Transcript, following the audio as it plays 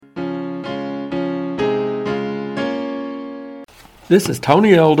This is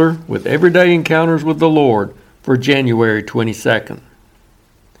Tony Elder with Everyday Encounters with the Lord for January 22nd.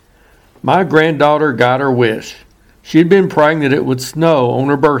 My granddaughter got her wish. She'd been praying that it would snow on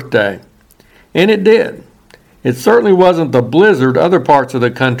her birthday. And it did. It certainly wasn't the blizzard other parts of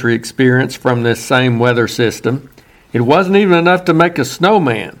the country experienced from this same weather system. It wasn't even enough to make a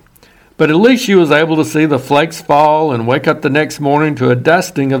snowman. But at least she was able to see the flakes fall and wake up the next morning to a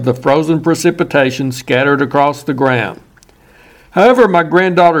dusting of the frozen precipitation scattered across the ground. However, my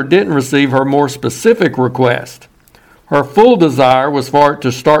granddaughter didn't receive her more specific request. Her full desire was for it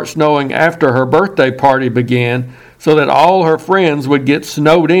to start snowing after her birthday party began so that all her friends would get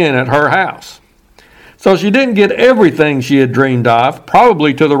snowed in at her house. So she didn't get everything she had dreamed of,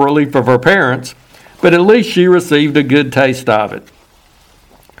 probably to the relief of her parents, but at least she received a good taste of it.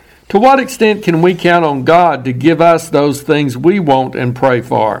 To what extent can we count on God to give us those things we want and pray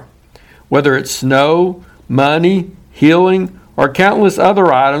for? Whether it's snow, money, healing, or countless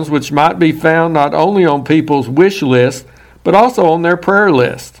other items which might be found not only on people's wish list, but also on their prayer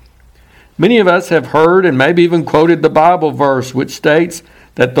list. Many of us have heard and maybe even quoted the Bible verse which states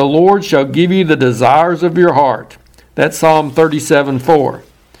that the Lord shall give you the desires of your heart. That's Psalm 37:4.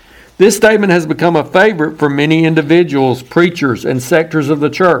 This statement has become a favorite for many individuals, preachers, and sectors of the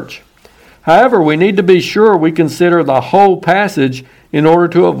church. However, we need to be sure we consider the whole passage in order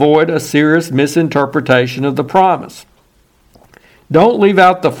to avoid a serious misinterpretation of the promise. Don't leave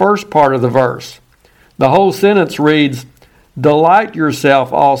out the first part of the verse. The whole sentence reads, "Delight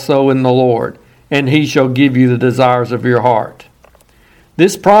yourself also in the Lord, and He shall give you the desires of your heart."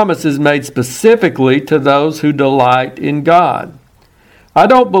 This promise is made specifically to those who delight in God. I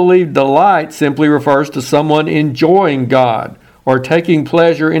don't believe delight simply refers to someone enjoying God or taking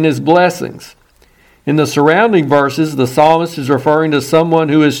pleasure in His blessings. In the surrounding verses, the psalmist is referring to someone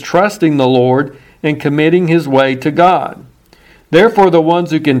who is trusting the Lord and committing his way to God. Therefore, the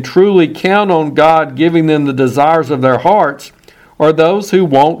ones who can truly count on God giving them the desires of their hearts are those who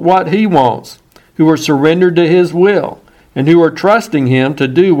want what He wants, who are surrendered to His will, and who are trusting Him to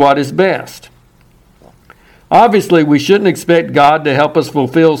do what is best. Obviously, we shouldn't expect God to help us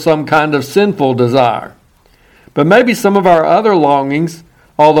fulfill some kind of sinful desire. But maybe some of our other longings,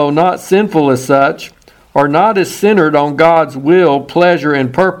 although not sinful as such, are not as centered on God's will, pleasure,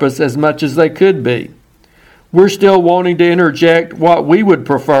 and purpose as much as they could be. We're still wanting to interject what we would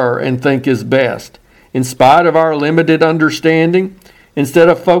prefer and think is best, in spite of our limited understanding, instead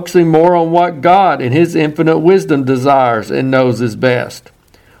of focusing more on what God in His infinite wisdom desires and knows is best.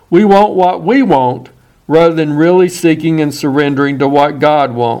 We want what we want, rather than really seeking and surrendering to what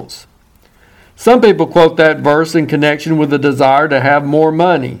God wants. Some people quote that verse in connection with the desire to have more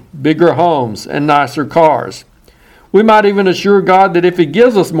money, bigger homes, and nicer cars. We might even assure God that if He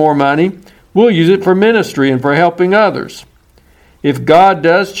gives us more money, we'll use it for ministry and for helping others. If God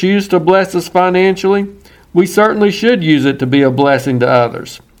does choose to bless us financially, we certainly should use it to be a blessing to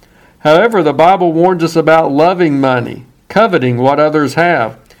others. However, the Bible warns us about loving money, coveting what others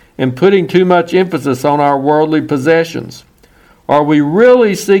have, and putting too much emphasis on our worldly possessions. Are we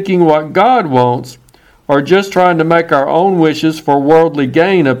really seeking what God wants, or just trying to make our own wishes for worldly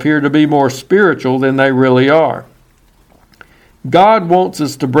gain appear to be more spiritual than they really are? God wants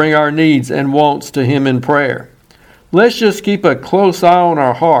us to bring our needs and wants to Him in prayer. Let's just keep a close eye on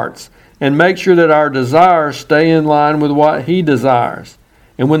our hearts and make sure that our desires stay in line with what He desires.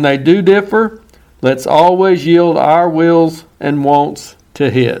 And when they do differ, let's always yield our wills and wants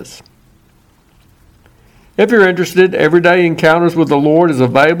to His. If you're interested, Everyday Encounters with the Lord is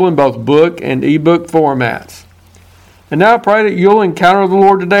available in both book and ebook formats. And now I pray that you'll encounter the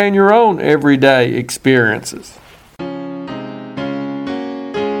Lord today in your own everyday experiences.